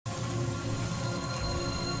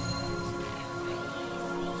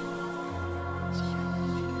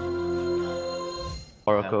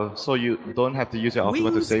Oracle, so you don't have to use your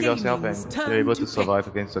ultimate to save yourself, and you're able to survive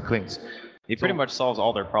against the clings. He pretty much solves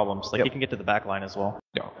all their problems. Like, he can get to the back line as well.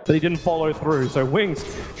 But he didn't follow through, so Wings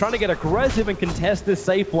trying to get aggressive and contest this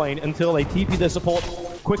safe lane until they TP their support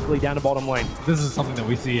quickly down to bottom lane. This is something that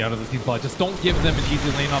we see out of the team play. Just don't give them an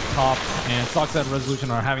easy lane up top, and Saksa and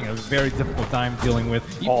Resolution are having a very difficult time dealing with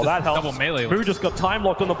that helps. double melee. Moo just got time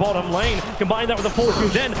locked on the bottom lane. Combine that with the fortune,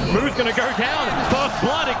 then Moo's gonna go down. First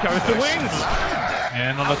blood, it goes to Wings.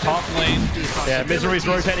 And on the top lane, yeah, Misery's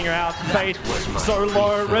rotating her out. Fate, so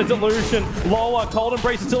low. Resolution, lower. Cold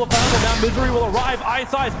Embrace is still available. Now Misery will arrive.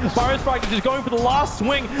 Ice Ice, Burrow Strike is just going for the last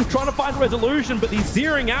swing, trying to find Resolution, but these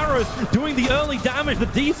searing arrows doing the early damage the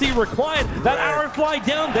DC required. That arrow fly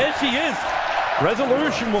down, there she is.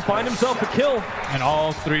 Resolution will find himself a kill. And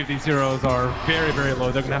all three of these heroes are very, very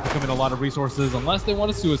low. They're going to have to commit a lot of resources unless they want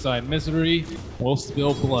a suicide. Misery will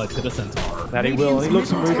spill blood to the Centaur. That he will. He looks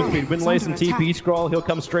for movement speed. Windlace and TP scroll. He'll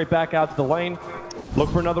come straight back out to the lane. Look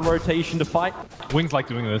for another rotation to fight. Wings like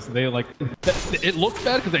doing this. They like it looks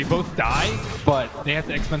bad because they both die, but they have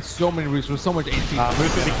to expend so many resources, so much HP.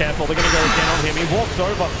 Moose gonna be careful. They're gonna go again on him. He walks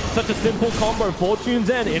over. Such a simple combo. Fortune's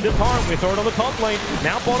End into Torrent. We throw it on the top lane.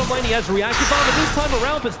 Now bottom lane. He has reactive armor this time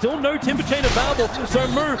around, but still no Timber Chain available. So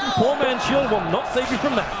Moo, poor man shield will not save you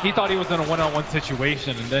from that. He thought he was in a one-on-one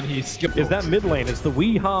situation, and then he skipped. Is that mid lane? It's the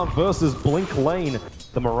Weehaw versus Blink lane.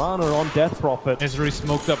 The Mirana on Death Prophet. Misery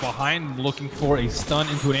smoked up behind, looking for a stun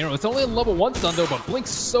into an arrow. It's only a level 1 stun though, but Blink's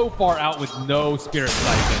so far out with no Spirit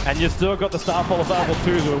Siphon. And you still got the Starfall available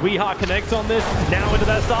too. So Weehaw connects on this. Now into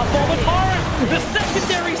that Starfall. The Torrent! The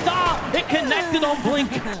secondary star! It connected on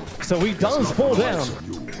Blink. So he does fall down.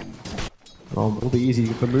 Well, it'll be easy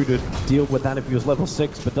for Moo to deal with that if he was level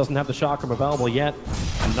 6, but doesn't have the Chakram available yet.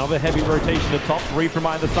 Another heavy rotation to top 3 from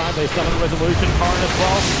either side. They summon Resolution, Current as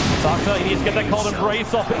well. Saksa, he needs to get that Cold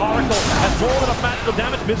Embrace off the Oracle. Has more than a match for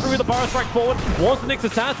damage. Misery with the Burrow Strike forward. Wants the next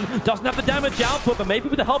assassin. Doesn't have the damage output, but maybe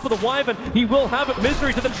with the help of the Wyvern, he will have it.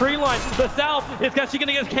 Misery to the tree line. The South is actually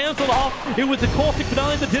going to get cancelled off. It was the Caustic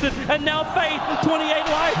Finale that did it. And now Fate, 28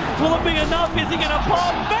 life. Will it be enough? Is he going to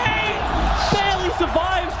pop? Fate barely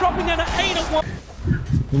survives, dropping down to 8 at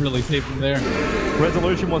 1. Really saved him there.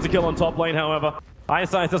 Resolution wants a kill on top lane, however.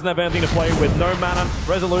 Ice Ice doesn't have anything to play with. No mana.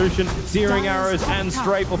 Resolution, Searing Arrows, and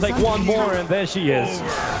Strafe will take one more, and there she is.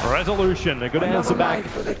 Resolution, a good answer back.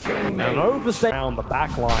 And overstay down the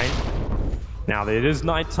back line. Now, it is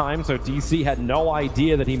nighttime, so DC had no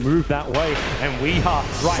idea that he moved that way. And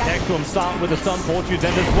Weehaw right next to him, starting with the Stun Fortune's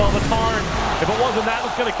End as well. The Torrent, if it wasn't that, it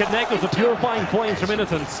was going to connect. It was a Purifying Flames from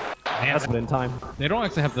Innocence. That's in time. They don't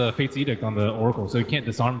actually have the Fate's Edict on the Oracle, so you can't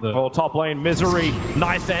disarm the... Oh, top lane, Misery.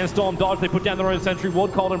 Nice Sandstorm dodge. They put down their own Sentry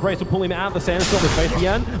Ward. Cold Embrace will pull him out of the Sandstorm with Faith the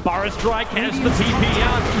End. Burrow Strike, cancel the TP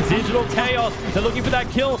out. Digital Chaos. They're looking for that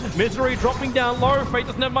kill. Misery dropping down low. Fate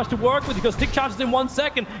doesn't have much to work with. He's got stick charges in 1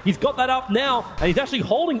 second. He's got that up now, and he's actually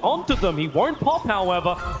holding on to them. He won't pop,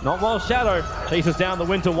 however. Not while Shadow chases down the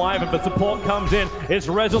Winter Wyvern, but support comes in. It's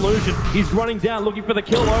Resolution. He's running down, looking for the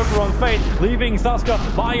kill over on Fate, leaving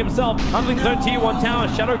Saksa by himself. Under his own Tier 1 tower,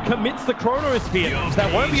 Shadow commits the Chronosphere. So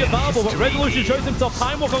that won't be available, but Resolution shows himself.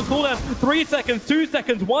 Time walk on cooldown. 3 seconds, 2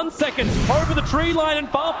 seconds, 1 second. Over the tree line and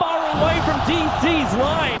far, far away from DC's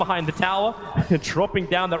line. Behind the tower, dropping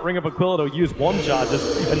down that Ring of Aquila to use wand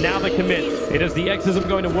charges. And now the commit. It is the Exorcism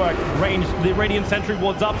going to work. Range, the Radiant Sentry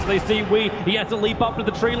Ward's up, so they see he has to leap up to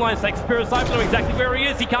the tree line. Spirit Siphon know exactly where he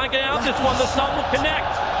is. He can't get out this one. The stun will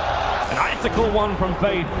connect. An icicle one from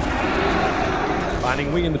Faith.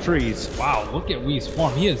 Finding Wee in the trees. Wow, look at Wee's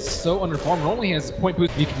farm. He is so underfarmed. Not only has point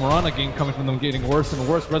boost, the Mirana game coming from them getting worse and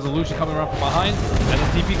worse. Resolution coming around from behind. And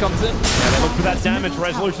the TP comes in. Yeah, they look for that damage.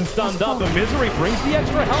 Resolution stunned up, and Misery brings the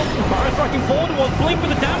extra help. Burrow striking forward towards Blink, but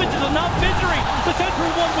the damage is enough. Misery, the Sentry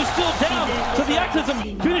one was still down, so the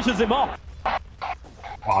Exorcism finishes him off.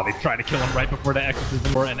 Wow, they try to kill him right before the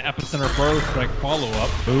Exorcism or an Epicenter Burrow Strike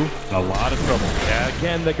follow-up. Ooh, a lot of trouble. Yeah,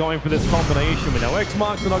 again, they're going for this combination. With no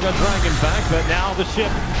X-Marks, they're not going to drag him back, but now the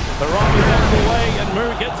ship, the rock is out of the way, and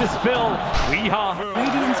Moo gets his fill.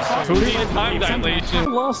 Weehaw. Time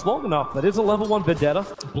dilation. Lasts long enough. That is a level 1 Vendetta.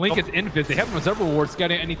 Blink is invis. They have him reserve reward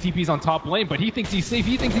scouting any TPs on top lane, but he thinks he's safe.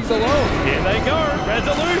 He thinks he's alone. Here they go.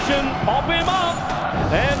 Resolution. Pop him up.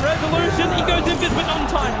 And Resolution, he goes invis, but on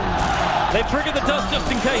time. They trigger the dust just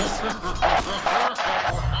in case.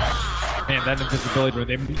 Man, that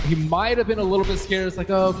invisibility, he might have been a little bit scared. It's like,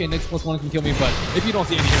 oh, okay, next +1 can kill me, but if you don't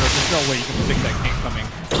see any heroes, there's no way you can predict that king coming.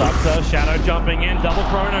 Saksa, Shadow jumping in, double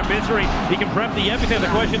Chrono, Misery. He can prep the everything. The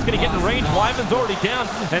question is, can he get in range? Wyvern's already down,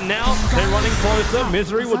 and now they're running closer.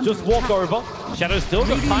 Misery will just walk over. Shadow's still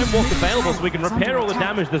got time walk available, so we can repair all the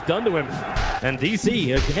damage that's done to him. And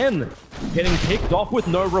DC, again, getting kicked off with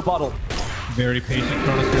no rebuttal. Very patient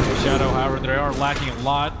Kronos here for Shadow. However, they are lacking a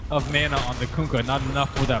lot of mana on the Kunkka, not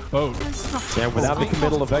enough for that boat. Yeah, without the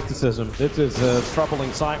committal of Exorcism, this is a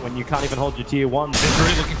troubling sight when you can't even hold your tier 1.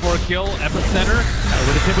 Misery looking for a kill, epicenter.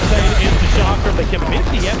 With a Timotane into Chakra, they can miss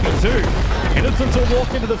the Epi too. Innocence will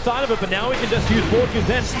walk into the side of it, but now we can just use Fortune's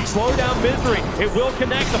End. Slow down Misery. It will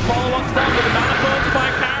connect. The follow-up stun with the mana burns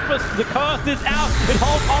by Carapace. The curse is out. It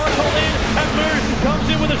holds Oracle in, and Moose comes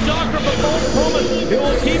in with a Chakra, but false promise. It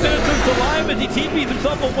will keep Innocence alive as he TPs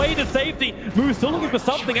himself away to safety. Moose still looking for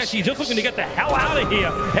something. Actually, just looking to get the hell out of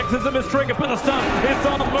here. Exorcism is triggered, but the stun is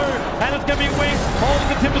on the move, and it's going to be Wings holding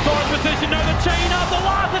the Timbersaurus position. No, the chain up, the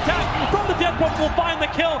last attack from the Death Pump will find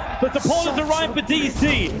the kill. The supporters arrive for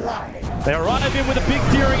DC. They arrive in with a big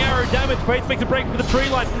steering arrow damage. Faith makes a break for the tree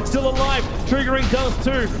line. Still alive. Triggering does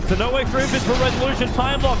too. So no extra infants for Resolution.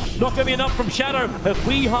 Time lock. Not going to be enough from Shadow. As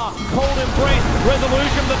Weeha, Cold Embrace,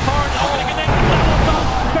 Resolution, the torrent. Oh, and he connects.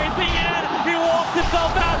 Faith being in. He walks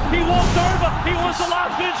himself out. He walks over. He wants the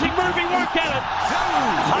last finishing move. He won't get it.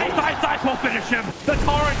 Ice will finish him. The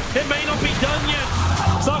torrent. It may not be done yet.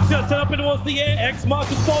 Saksa set up towards the air. X marks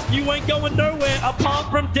the spot. You ain't going nowhere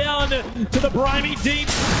apart from down to the briny deep.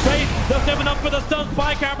 Faith doesn't have enough for the stun.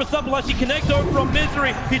 Spy Carapace up unless she connects over from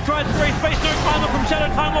Misery. He tries to raise space. No time from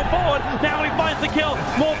Shadow. Time on forward. Now he finds the kill.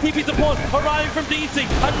 More TP support arriving from DC.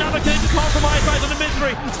 Another connected compromise on the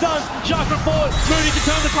Misery. Stuns. Chakra forward. Moody to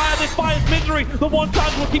turn the tire. They fires Misery. The one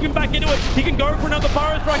charge will keep him back into it. He can go for another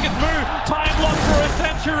Burrow Strike. It's Moo. Time lock for a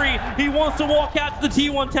century. He wants to walk out to the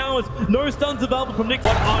T1 towers. No stuns available from Nick.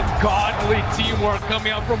 Ungodly teamwork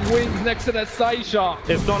coming out from Wings next to that side shot.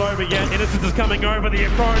 It's not over yet. Innocence is coming over the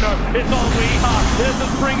Chrono. It's on Weeha.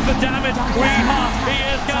 Innocence brings the damage. Weeha, he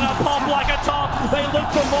is gonna pop like a top. They look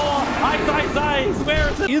for more. Ice. Where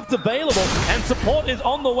is it? It's available, and support is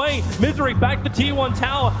on the way. Misery back to T1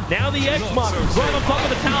 tower. Now the X-Mark right on top of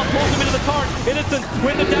the tower. Pulls him into the torrent. Innocence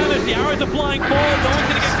with the damage. The arrows are flying forward. No one's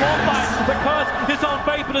gonna get caught by it. The curse is on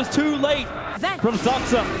Faith, but it's too late. From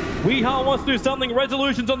Saksa, Weeha wants to do something.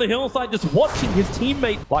 Resolution's on the hillside, just watching his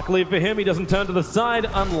teammate. Luckily for him, he doesn't turn to the side.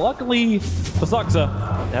 Unluckily for Saksa,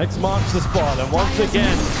 X marks the spot, and once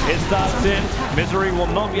again, it starts in. Misery will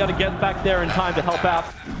not be able to get back there in time to help out.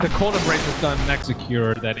 The Cold Embrace has done next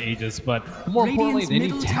secure that Aegis, but more importantly, they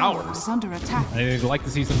need towers. Under attack. I'd like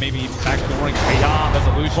to see some maybe backdooring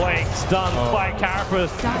Resolution. Playing stunned by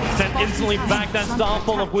Carapace. Sent instantly back that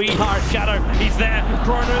Starfall of Weeha. Shadow, he's there.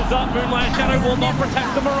 Chrono's up. Moonlight Shadow will not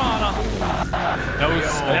protect the Marana.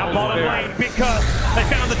 Now bottom lane because they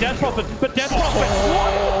found the Death Prophet. But Death Prophet,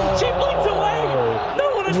 what? She blinks away.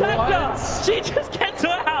 No one attacked her. She just gets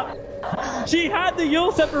her out. She had the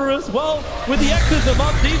Yule Scepter as well. With the Exorcism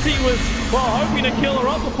up, DC was, well, hoping to kill her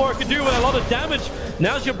up before it could do a lot of damage.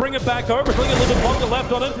 Now she'll bring it back over. Bring a little bit longer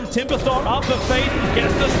left on it. Timberstorm up the Faith.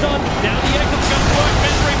 Gets the stun. Now the Exorcism going to work.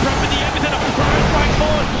 Misery prepping the epicenter. Burrow Strike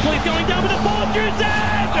forward. Please going down with the Fortune's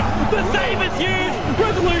End. The save is used.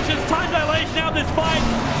 Resolution's time dilation out this fight.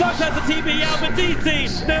 Sucks has the TP out, but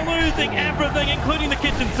DC, they're losing everything, including the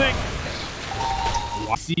kitchen sink.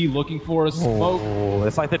 See, looking for a smoke. Oh,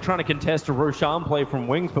 it's like they're trying to contest a Roshan play from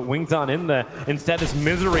Wings, but Wings aren't in there. Instead, it's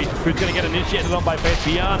Misery who's going to get initiated on by Faith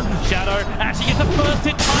beyond. Shadow actually gets the first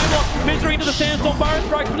hit. Time lock. Misery into the sandstorm. Burrow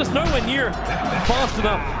Strikes, but it's nowhere near fast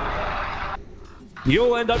enough.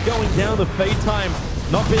 You'll end up going down the Fate time,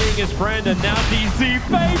 not being his friend, and now DC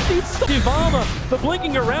Faith, he's armor, but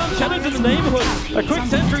blinking around, Shadow's in the neighborhood. A quick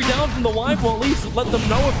sentry down from the Wyvern will at least let them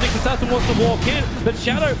know if Nick Assassin wants to walk in, but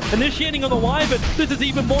Shadow initiating on the Wyvern. This is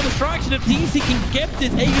even more distraction. If DC can get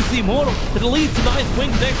this Aegis the Immortal, it'll lead to nice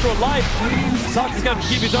Wings extra life. Sucks is going to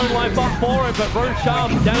keep his own life up for him, but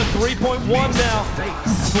Roshan down at 3.1 now,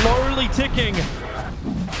 slowly ticking.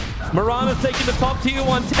 Marana's taking the top tier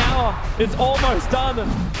 1 tower. It's almost done.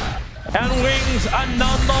 And Wings are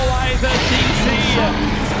none the wiser. DC.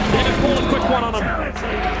 They're going to call a quick one on him.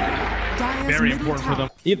 Very important for them.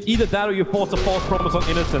 Either that or you force a false promise on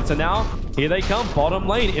Innocence. And now, here they come. Bottom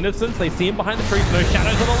lane. Innocence, they see him behind the trees. No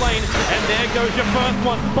shadows on the lane. And there goes your first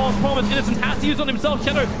one. False promise. Innocence has to use on himself.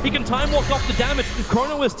 Shadow, he can time walk off the damage.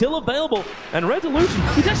 Chrono is still available. And Resolution,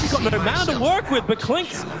 he's actually got no mana to work with. But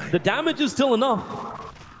Clinks, the damage is still enough.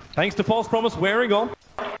 Thanks to False Promise wearing on.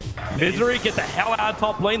 Misery, get the hell out of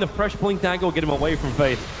top lane. The fresh blink dagger will get him away from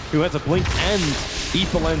Faith, who has a blink and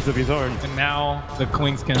ether lens of his own. And now the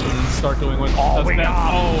Klings can start doing what Caught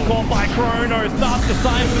by Chrono, starts to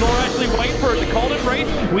Simon or actually wait for it to call it race.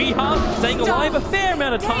 Weeha staying alive a fair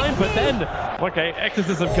amount of time, but then, okay,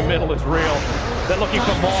 Exorcism committal is real. They're looking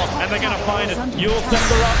for more, and they're going to find it. Yule sets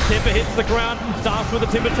her up, Timber hits the ground, starts with a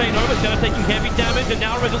Timber chain over, Senna taking heavy damage, and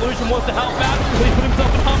now Resolution wants to help out, but he put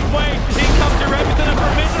himself in harm's way. In comes your Epicenter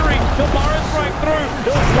for Misery. He'll Boris right through.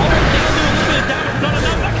 He'll slow it down, do a little bit of damage, not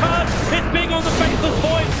enough. The card, it's big on the Faceless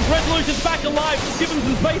Void. Resolution's back alive, give him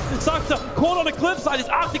some space to Saksa. Caught on a cliffside, his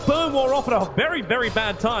Arctic Burn wore off at a very, very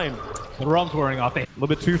bad time. The Rum's wearing off. A little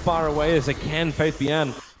bit too far away as they can face the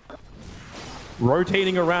end.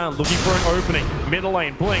 Rotating around, looking for an opening. Middle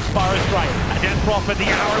lane, Blink, Fire Strike. And then Prophet, the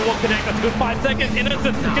arrow will connect. That's a good 5 seconds.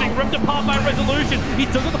 Innocent getting ripped apart by Resolution. He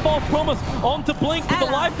still got the false promise onto Blink, but the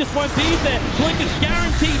life just won't be there. Blink is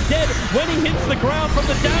guaranteed dead when he hits the ground from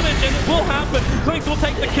the damage, and it will happen. Blink will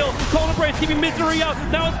take the kill. Cold Embrace keeping Misery up.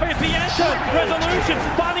 Now it's face Pietro. Resolution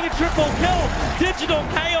finding a triple kill. Digital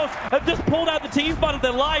Chaos have just pulled out the team fight of their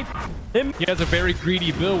life. He has a very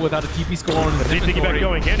greedy build without a TP score on his He's thinking about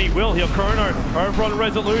going in, he will. He'll Chrono over on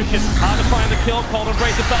Resolution. Hard to find the kill. Cold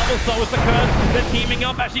Embrace the double, so is the Curse. They're teaming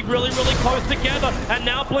up, actually really close together. And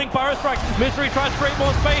now Blink Fire Strike. Misery tries to create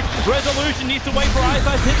more space. Resolution needs to wait for Ice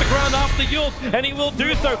to hit the ground after the Yules, and he will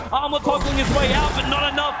do so. Armor toggling his way out, but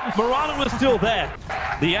not enough. Marana was still there.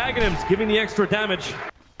 The Aghanim's giving the extra damage.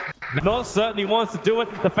 Not certain he wants to do it.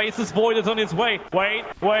 The Faceless Void is on his way. Wait.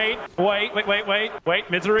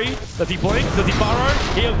 Misery. Does he blink? Does he burrow?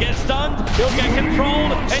 He'll get stunned. He'll get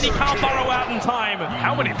controlled. And he can't burrow out in time.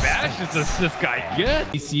 How many bashes does this guy get?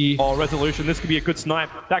 Oh, Resolution. This could be a good snipe.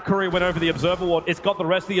 That courier went over the Observer Ward. It's got the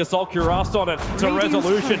rest of the Assault Cuirassed on it. So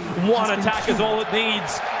Resolution. One attack is all it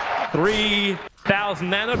needs. 3,000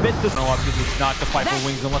 nanobits. No, this is not the fight for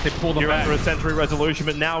Wings unless they pull them You're back. under a Sentry Resolution,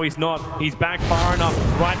 but now he's not. He's back far enough.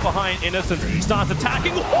 Right behind Innocent. Starts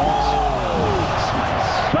attacking. Burn!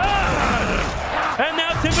 And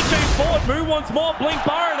now Timber chains forward. Moo once more. Blink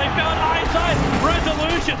Burrow. They found Eyesight.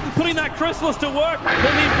 Resolution. Putting that Chrysalis to work.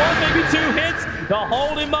 They need one, maybe 2 hits. They'll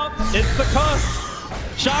hold him up. It's the Curse.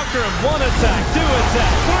 Chakram, 1 attack, 2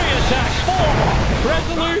 attack, 3 attack, 4.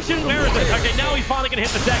 Resolution, where is it? Okay, now he's finally going to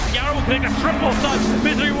hit the deck. The arrow will connect a triple touch.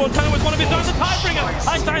 Misery will turn with one of his own. The Tidebringer.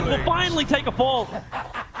 Eyesight will finally take a fall.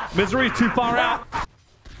 Misery's too far out.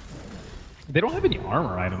 They don't have any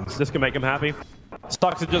armor items. This can make him happy.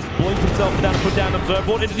 Saksa just blinks himself down and put down Observer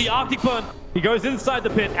Board into the Arctic Burn. He goes inside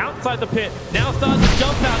the pit, outside the pit. Now starts to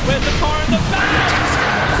jump out. Where's the car in the back?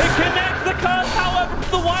 It connects the Curse, however,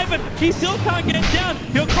 the Wyvern. He still can't get down.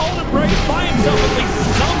 He'll Cold Embrace by himself at least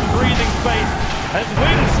some breathing space. As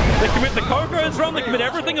Wings, they commit the Coco's run, they commit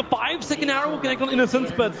everything. A 5-second arrow will connect on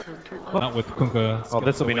Innocence, but... Not with Kunkka. Oh,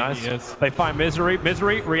 this will be nice. They find Misery.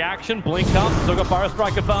 Misery, reaction, blink up. Still got Fire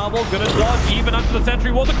Strike available. Gonna dodge even under the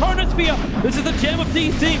Sentry Wall. The Chronosphere! This is the gem of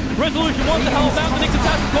DC. Resolution wants to help out. The next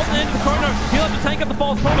attack is caught in the end of the Chrono. He'll have to take up the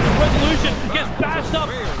false promise. Resolution gets bashed up.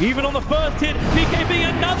 Even on the first hit.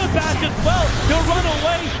 PKB another bash as well. He'll run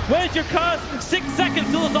away. Where's your Curse? 6 seconds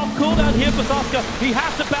still is off cooldown here for Saksa. He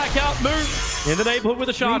has to back out. Move in the neighborhood with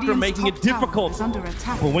a Chakra, making it difficult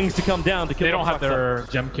for Wings to come down to kill. They don't have Saksa. their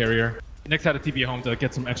gem carrier. Next had a TP home to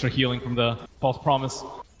get some extra healing from the false promise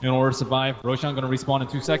in order to survive. Roshan gonna respawn in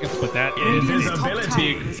 2 seconds, but that is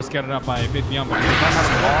big. Scattered out by Big Beyond.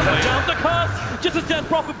 Jump the Curse! Just as Death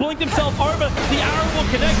Prophet blinked himself over, the arrow will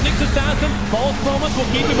connect. Nyx Assassin, false promise will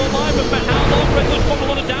keep him alive, but for how long? Resolution got a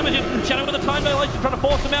lot of damage. Shadow with the time dilation trying to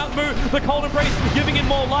force him out. Move the Cold Embrace, giving him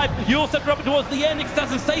more life. Yule set up towards the end. Nyx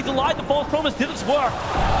Assassin stays alive. The false promise did its work.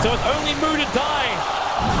 So it's only Moo to die.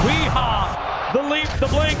 Weeha! The leap, the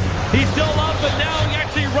blink, he's still up, but now he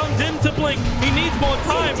actually runs into Blink. He needs more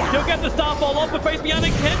time. He'll get the Starfall off, but face beyond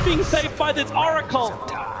again being saved by this Oracle.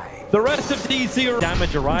 The rest of DC are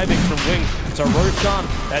damage arriving from Wings. So Roshan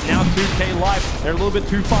at now 2k life. They're a little bit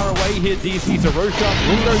too far away here, DC. So Roshan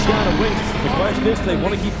will go down to Wings. The question is, they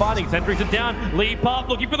want to keep fighting. Sentries are down. Leap up,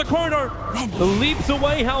 looking for the Chrono. The leaps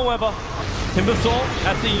away, however. Timbersaw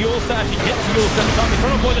at the Yule stash. He gets Yule stash up. He's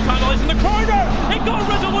trying to avoid the time in the corner. It got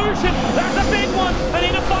Resolution. That's a big one. They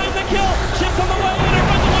need to find the kill. Chips on the way in. A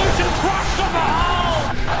Resolution crushed on the hull.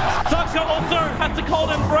 Saksa also has to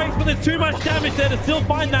Cold Embrace, but there's too much damage there to still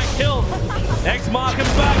find that kill. X mark him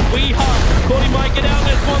back. Weeha thought he might get out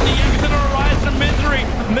this one. The Exeter arrives from Misery.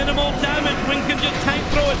 Minimal damage. Wings can just tank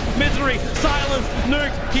through it. Misery, silence,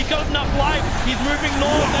 nukes. He's got enough life. He's moving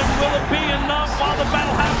north, and will it be enough while the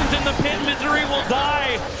battle happens in the pit? Misery will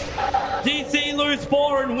die. DC lose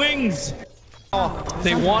 4 and Wings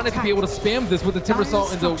They wanted to be able to spam this with the Timber Saw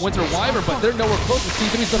into Winter Wyvern, but they're nowhere close. The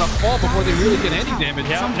C3's gonna fall before they really get any damage.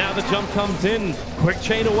 Yeah, now the jump comes in. Quick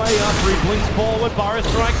chain away up. Blinks forward. Barra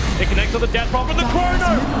strike. It connects to the death prop. The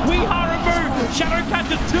chrono. We are removed. Shadow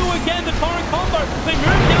catches 2 again. The torrent combo. They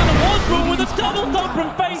move down towards Boom with a double dump from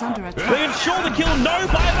Face. They ensure the kill. No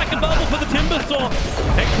buyback available for the Timber Saw.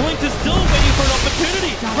 And Blink is still waiting for an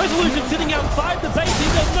opportunity. Resolution sitting outside the base. He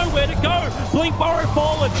does nowhere to go. Blink burrow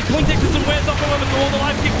forward. Blink exits and wears off all the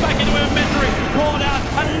life kicks back into her misery. Caught out.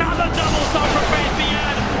 Another double stop from Face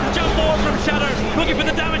Beyond. Jump forward from Shadow. Looking for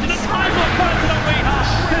the damage and a time lock finds it on Weha.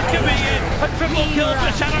 This could be it. A triple kill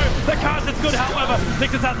for Shadow. The cast is good, however.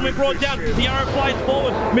 Nixus hasn't been brought down. The arrow flies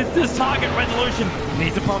forward. Missed his target. Resolution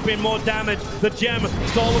needs to pump in more damage. The gem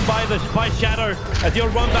stolen by Shadow as he'll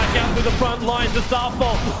run back out through the front lines. The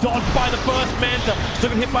Starfall dodged by the first Manta.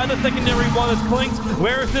 Still hit by the secondary one as Clinks.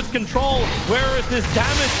 Where is this control? Where is this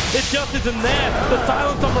damage? It just isn't there. The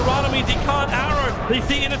silence on Murata means he can't arrow. They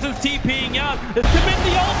see Innocence TPing out. It's commit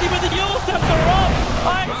the ulti, but the Yule steps are off.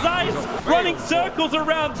 Ice running circles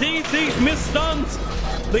around DC's missed stuns.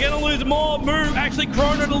 They're going to lose more. Move actually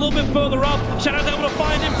chronoed a little bit further up. Shadow's able to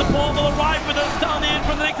find him. Support will arrive with a stun in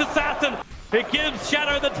from the next assassin. It gives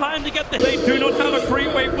Shadow the time to get there. They do not have a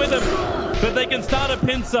creep wave with him, but they can start a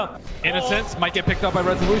pincer. Innocence might get picked up by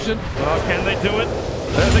Resolution. Oh, can they do it?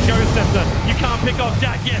 There's a Ghost Scepter. You can't pick off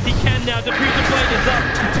Jack. Yes, he can now. Diffuser Blade is up.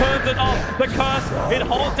 Turns it off. The curse. It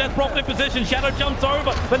holds Death Prop in position. Shadow jumps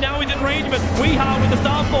over, but now he's in rangement. Weha with the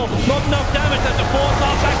Starfall. Not enough damage. That's a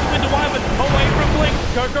 4-star back to Winter Wyvern. Away from Blink.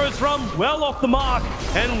 Coco's from well off the mark.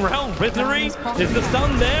 And Misery is the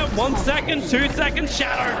stun there. 1 second, 2 seconds.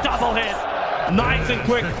 Shadow double hit. Nice and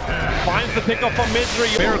quick. Finds the pickoff on Misery.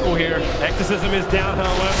 Miracle here. Exorcism is down,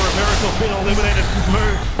 however. A Miracle's been eliminated.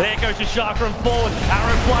 Move. There goes Shakra forward.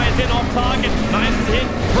 Arrow flies in off target. Nice hit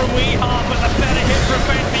from Weha, but a better hit from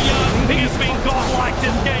Face Beyond. He's been godlike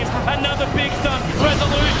this game. Another big stun.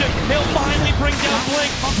 Resolution. He'll finally bring down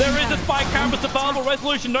Blink. There is a spike canvas available.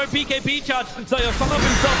 Resolution. No PKP charge. So he'll stun up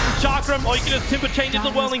himself. Chakram, or you can just Timber Chain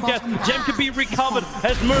into Whirling Death. Gem can be recovered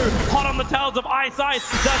as Move. Hot on the tails of Ice.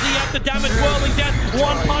 Does he have the damage? Whirling Death.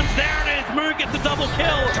 1 punch. There it is. Move gets the double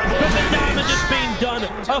kill. But the damage has been done.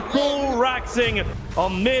 A full Raxing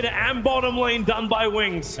on mid and bottom lane done by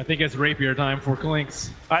Wings. I think it's rapier time for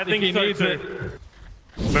Clinks. I think he so needs too. it.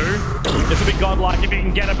 Move. This will be godlike if he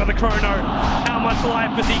can get it for the chrono. How much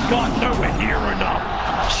life has he got? Nowhere near enough.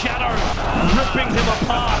 Shadow ripping him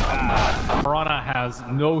apart. Piranha has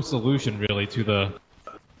no solution really to the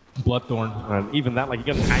Bloodthorn. And even that, like, he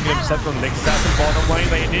gets negative set from the assassin bottom lane.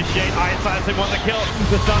 They initiate. Ice, they want the kill.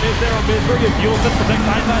 The stun is there on Misery. If Fuel just protects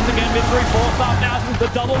Ice again. Misery forced up now.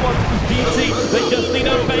 The double one. DC, they just need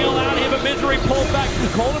to bail out here, but Misery pulls back.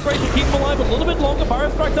 Cold Embrace will keep him alive a little bit longer.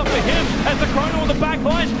 Barrow strikes up for him as the chrono on the back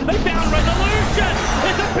line. They found Resolution.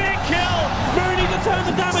 It's a big kill. Mooney to turn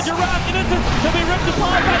the damage around. Innocence to be ripped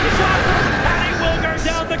apart by the Saksa. And he will go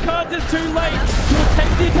down. The curse is too late. He'll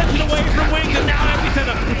take the attention away from Wings, and now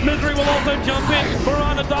Epicenter. Misery will also jump in.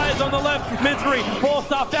 Piranha dies on the left. Misery,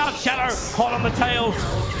 4-staffed out. Shadow, hot on the tails.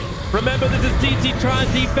 Remember, this is DT trying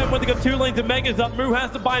to defend when they got 2 lanes of Megas up. Mu has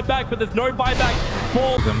to buy back, but there's no buyback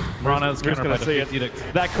for them. Piranha's going to see it. Edict.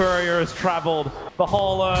 That courier has traveled the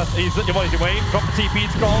whole Earth. What is he waiting? Drop the TP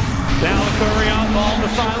scroll. Now the courier, all the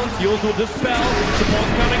silence. Yules will dispel.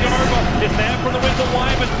 Support's coming over. It's there from the Winter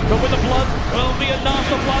Wyvern, but with the blood will be enough.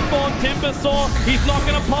 The Bloodborne Timber Saw. He's not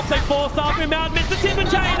going to pop. They 4-staff him out. Mr. Timber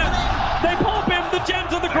Chainer. They pop him. The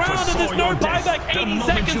gem's on the ground, and there's no buyback. 80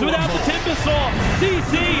 seconds without the Timber Saw.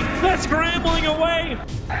 DC, they're scrambling away.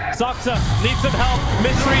 Saksa needs some help.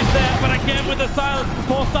 Misery's there, but again with the silence.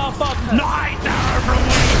 4-star up. Nice arrow from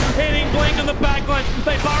Wing. Hitting Blink on the back line.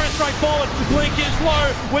 They Barra strike forward. Blink is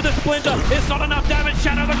low with a splinter. It's not enough damage.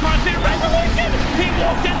 Shadow the crunch in. Resolution. He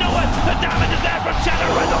walked into it. The damage is there from Shadow.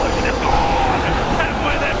 Resolution is gone. And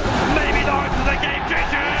with it, maybe the rest of the game.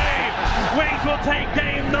 GG. Wings will take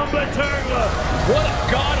game number 2. What a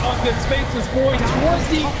god on this Faceless Boy.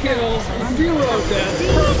 20 kills, 0 deaths,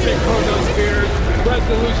 perfect chrono spears.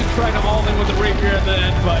 Resolution trying to all in with the rapier at the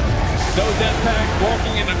end, but no death pack,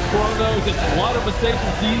 walking in a chrono, just a lot of mistakes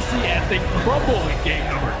from DC as they crumble in game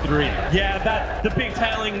number 3. Yeah, the big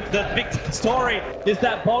story is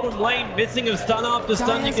that bottom lane missing of stun after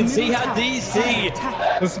stun. You can see how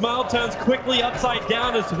DC, the smile turns quickly upside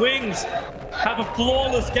down as Wings have a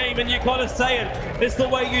flawless game, and you gotta say it. It's the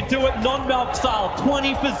way you do it, non-Melk style.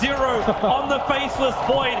 20 for 0 on the Faceless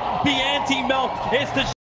Void. The anti-Melk. It's the